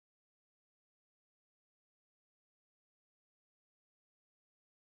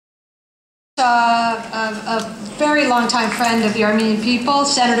A very long-time friend of the Armenian people,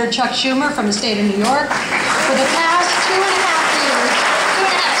 Senator Chuck Schumer from the state of New York. For the past 2.5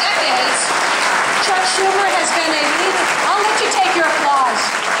 decades, Chuck Schumer has been a leader. I'll let you take your applause.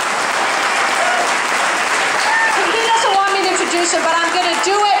 He doesn't want me to introduce him, but I'm going to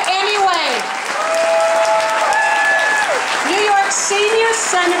do it anyway. New York senior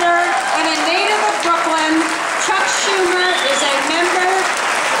senator and a native of Brooklyn, Chuck Schumer is a member.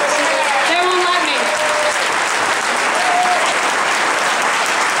 They won't let me.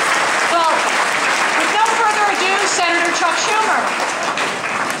 Well, with no further ado, Senator Chuck Schumer.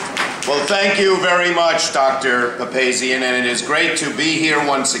 Well, thank you very much, Dr. Papazian, and it is great to be here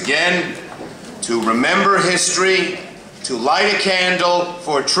once again to remember history, to light a candle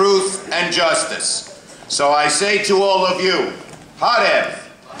for truth and justice. So I say to all of you, Hadev,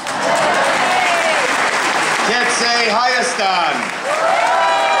 Ketse Hayastan.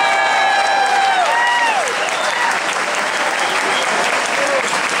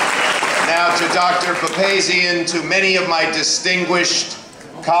 Now to Dr. Papazian, to many of my distinguished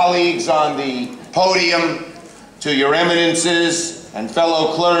colleagues on the podium, to your eminences and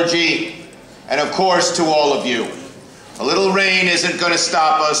fellow clergy, and of course to all of you. A little rain isn't going to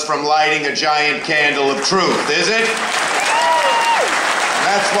stop us from lighting a giant candle of truth, is it?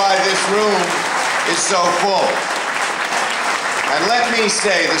 That's why this room is so full. And let me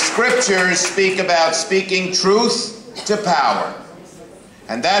say, the scriptures speak about speaking truth to power.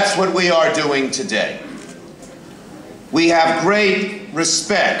 And that's what we are doing today. We have great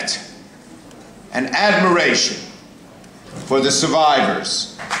respect and admiration for the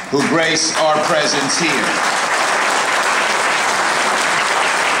survivors who grace our presence here.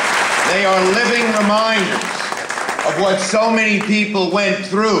 They are living reminders of what so many people went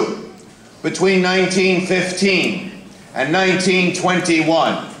through between 1915 and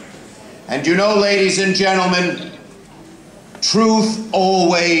 1921. And you know, ladies and gentlemen, truth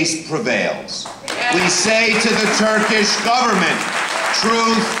always prevails. We say to the Turkish government,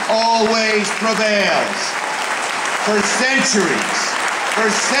 truth always prevails. For centuries,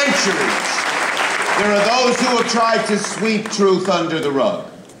 there are those who have tried to sweep truth under the rug.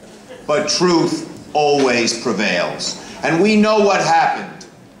 But truth always prevails. And we know what happened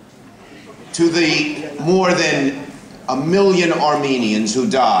to the more than 1 million Armenians who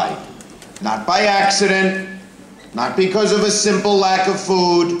died, not by accident, not because of a simple lack of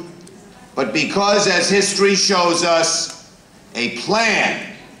food, but because, as history shows us, a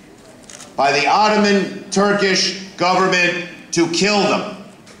plan by the Ottoman Turkish government to kill them.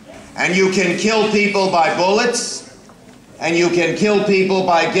 And you can kill people by bullets, and you can kill people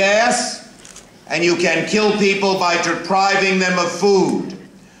by gas, and you can kill people by depriving them of food.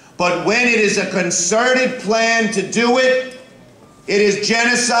 But when it is a concerted plan to do it, it is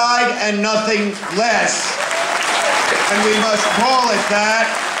genocide and nothing less. And we must call it that,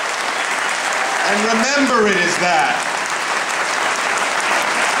 and remember it as that.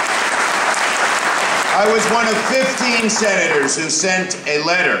 I was one of 15 senators who sent a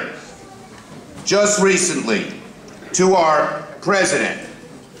letter just recently to our president.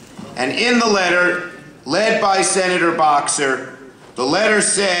 And in the letter, led by Senator Boxer, the letter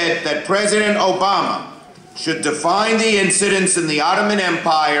said that President Obama should define the incidents in the Ottoman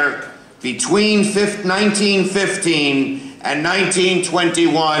Empire between 1915 and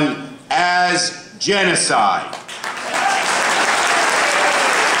 1921 as genocide.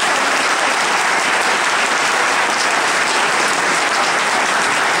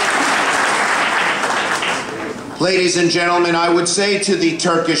 Ladies and gentlemen, I would say to the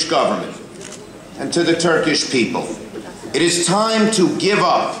Turkish government and to the Turkish people, it is time to give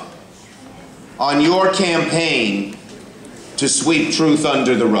up on your campaign to sweep truth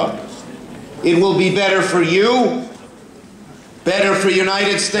under the rug. It will be better for you, better for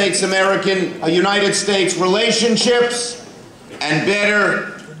United States relationships, and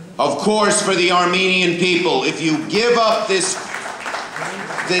better, of course, for the Armenian people if you give up this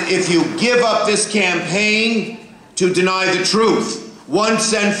campaign to deny the truth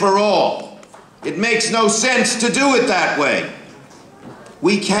once and for all. It makes no sense to do it that way.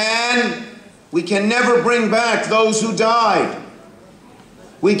 We can never bring back those who died.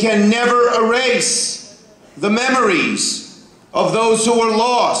 We can never erase the memories of those who were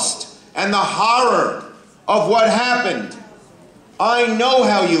lost and the horror of what happened. I know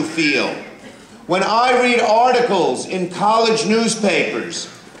how you feel. When I read articles in college newspapers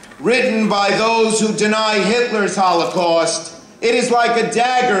written by those who deny Hitler's Holocaust, it is like a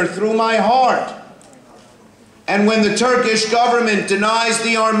dagger through my heart. And when the Turkish government denies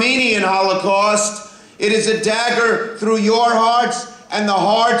the Armenian Holocaust, it is a dagger through your hearts and the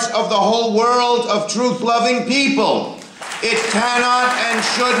hearts of the whole world of truth-loving people. It cannot and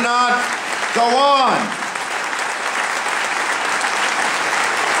should not go on.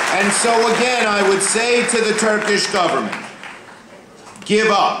 And so again, I would say to the Turkish government, give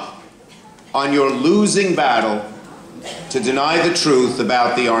up on your losing battle to deny the truth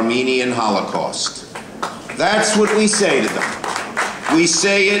about the Armenian Holocaust. That's what we say to them. We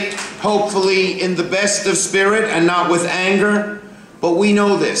say it, hopefully, in the best of spirit and not with anger, but we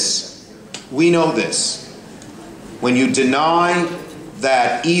know this. We know this. When you deny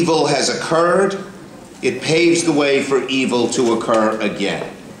that evil has occurred, it paves the way for evil to occur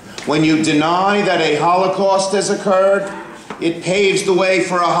again. When you deny that a Holocaust has occurred, it paves the way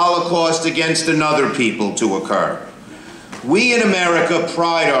for a Holocaust against another people to occur. We in America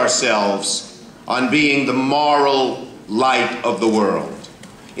pride ourselves on being the moral light of the world.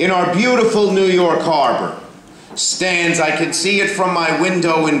 In our beautiful New York harbor stands, I can see it from my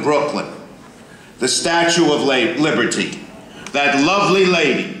window in Brooklyn, the Statue of Liberty, that lovely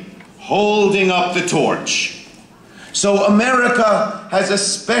lady holding up the torch. So America has a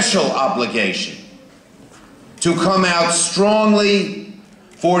special obligation to come out strongly,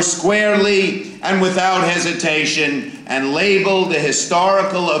 foursquarely, and without hesitation and label the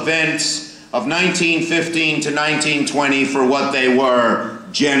historical events of 1915 to 1920 for what they were,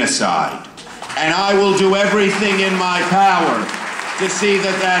 genocide. And I will do everything in my power to see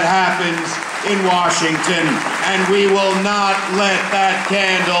that that happens in Washington, and we will not let that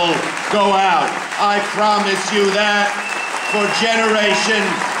candle go out. I promise you that for generation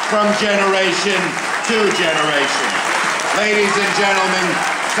from generation to generation. Ladies and gentlemen,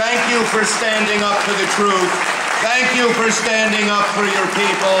 thank you for standing up for the truth. Thank you for standing up for your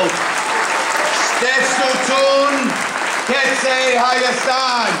people. Stetsutun Ketse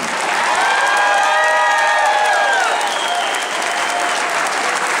Hayastan.